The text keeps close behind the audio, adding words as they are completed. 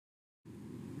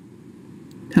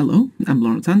Hello, I'm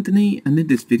Lawrence Anthony, and in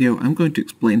this video I'm going to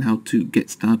explain how to get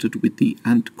started with the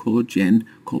AntCorGen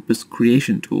corpus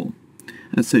creation tool.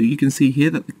 So you can see here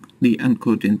that the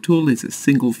AntCorGen tool is a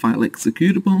single file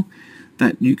executable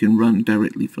that you can run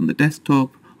directly from the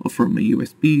desktop or from a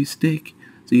USB stick.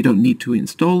 So you don't need to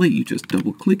install it, you just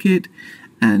double click it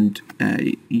and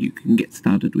you can get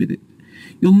started with it.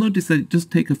 You'll notice that it does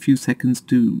take a few seconds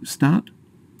to start.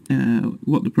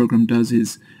 What the program does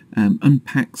is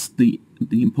unpacks the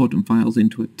important files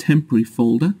into a temporary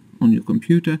folder on your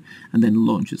computer and then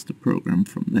launches the program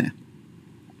from there.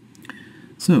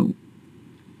 So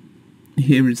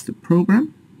here is the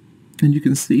program, and you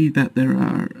can see that there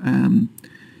are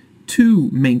two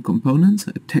main components,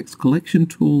 a text collection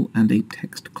tool and a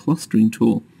text clustering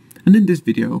tool. And in this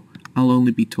video I'll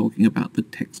only be talking about the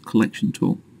text collection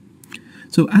tool.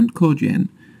 So AntCorGen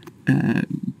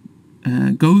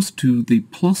goes to the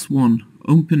 +1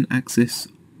 open access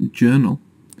journal,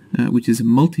 which is a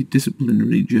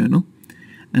multidisciplinary journal,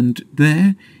 and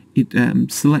there it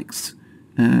selects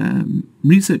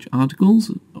research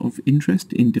articles of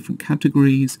interest in different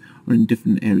categories or in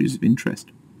different areas of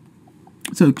interest.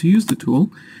 So to use the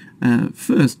tool,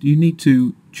 first you need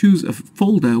to choose a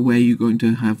folder where you're going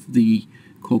to have the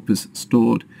corpus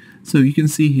stored. So you can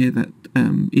see here that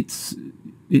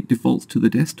it defaults to the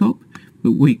desktop,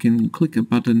 but we can click a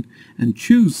button and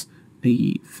choose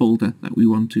a folder that we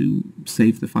want to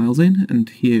save the files in, and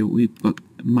here we've got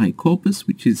my corpus,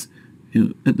 which is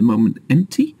at the moment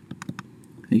empty.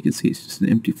 You can see it's just an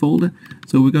empty folder,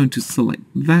 so we're going to select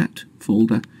that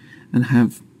folder and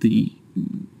have the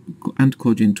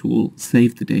AntCorGen tool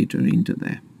save the data into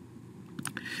there.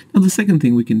 Now the second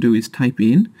thing we can do is type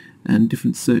in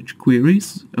different search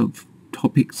queries of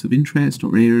topics of interest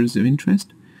or areas of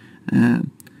interest,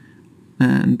 and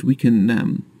we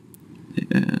can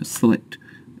select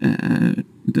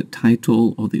the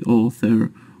title or the author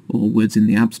or words in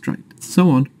the abstract, and so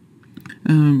on.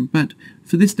 But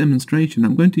for this demonstration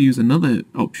I'm going to use another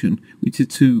option, which is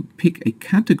to pick a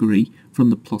category from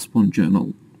the +1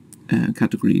 journal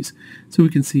categories. So we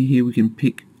can see here we can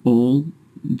pick all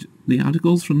the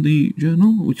articles from the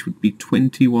journal, which would be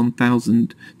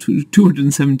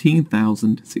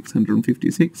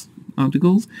 217,656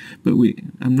 articles, but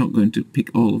I'm not going to pick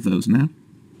all of those now.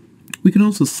 We can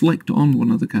also select on one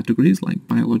of the categories like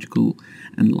biological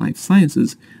and life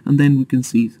sciences, and then we can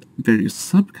see various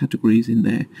subcategories in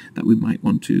there that we might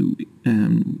want to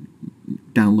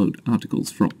download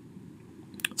articles from.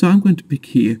 So I'm going to pick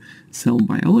here cell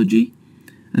biology,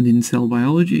 and in cell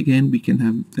biology again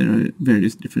there are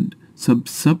various different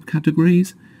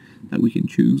subcategories that we can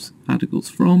choose articles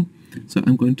from. So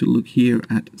I'm going to look here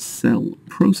at cell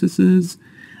processes,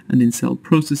 and in cell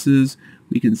processes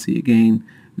we can see again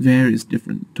various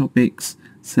different topics,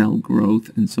 cell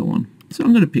growth and so on. So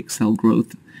I'm going to pick cell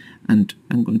growth, and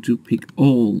I'm going to pick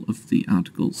all of the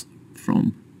articles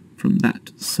from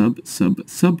that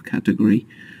subcategory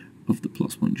of the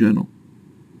 +1 journal.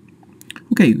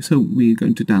 Okay, so we're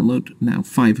going to download now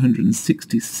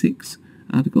 566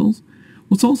 articles.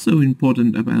 What's also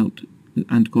important about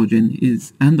AntCorGen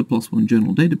and the +1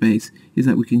 journal database is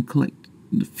that we can collect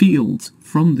the fields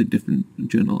from the different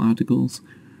journal articles.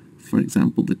 For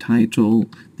example, the title,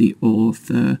 the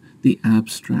author, the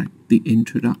abstract, the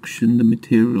introduction, the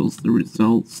materials, the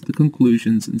results, the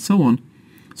conclusions, and so on.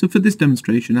 So for this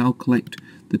demonstration, I'll collect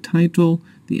the title,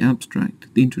 the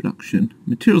abstract, the introduction,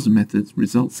 materials and methods,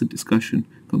 results and discussion,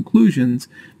 conclusions,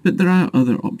 but there are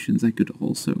other options I could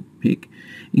also pick,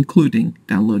 including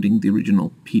downloading the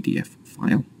original PDF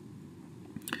file.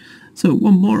 So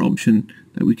one more option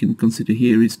that we can consider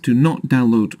here is to not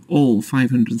download all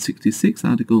 566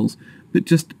 articles, but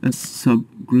just a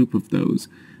subgroup of those.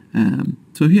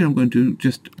 So here I'm going to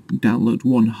just download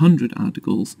 100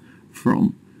 articles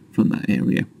from that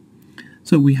area.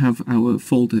 So we have our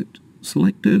folder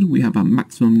selected, we have our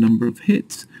maximum number of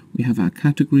hits, we have our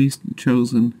categories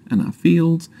chosen and our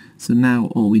fields. So now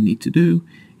all we need to do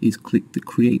is click the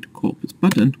Create Corpus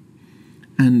button,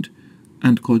 and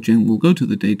AntCorGen will go to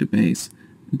the database,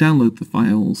 download the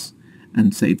files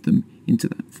and save them into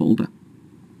that folder.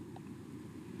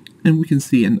 And we can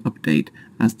see an update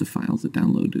as the files are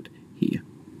downloaded here.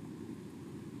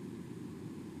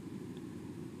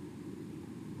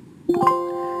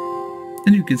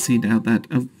 And you can see now that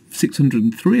of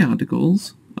 603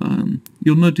 articles,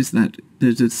 you'll notice that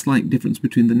there's a slight difference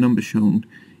between the number shown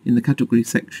in the category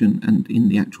section and in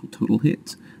the actual total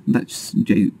hits. And that's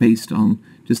based on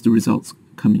just the results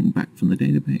coming back from the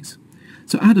database.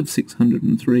 So out of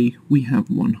 603, we have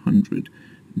 100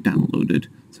 downloaded.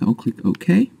 So I'll click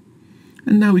OK.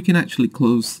 And now we can actually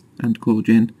close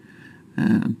AntCorGen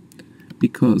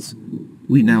because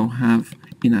we now have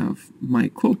in our My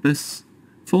Corpus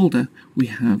folder, we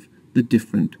have the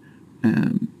different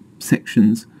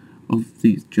sections of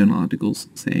these journal articles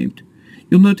saved.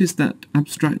 You'll notice that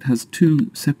abstract has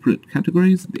two separate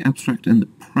categories, the abstract and the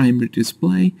primary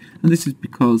display, and this is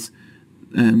because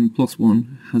PLOS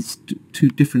ONE has two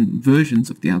different versions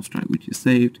of the abstract which is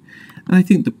saved, and I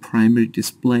think the primary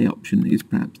display option is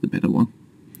perhaps the better one.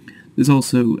 There's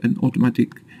also an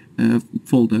automatic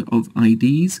folder of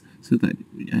IDs so that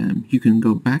you can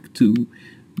go back to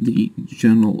the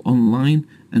journal online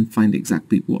and find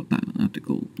exactly what that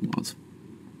article was.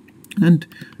 And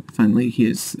finally,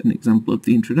 here's an example of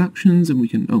the introductions, and we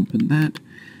can open that,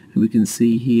 and we can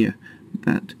see here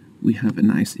that we have a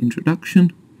nice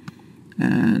introduction,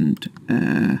 and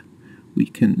we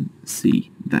can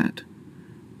see that.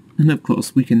 And of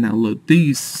course, we can now load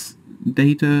these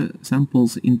data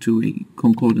samples into a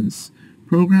concordance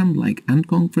program like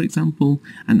AntCon, for example,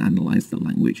 and analyze the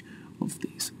language of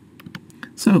these.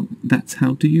 So that's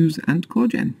how to use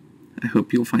AntCorGen. I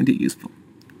hope you'll find it useful.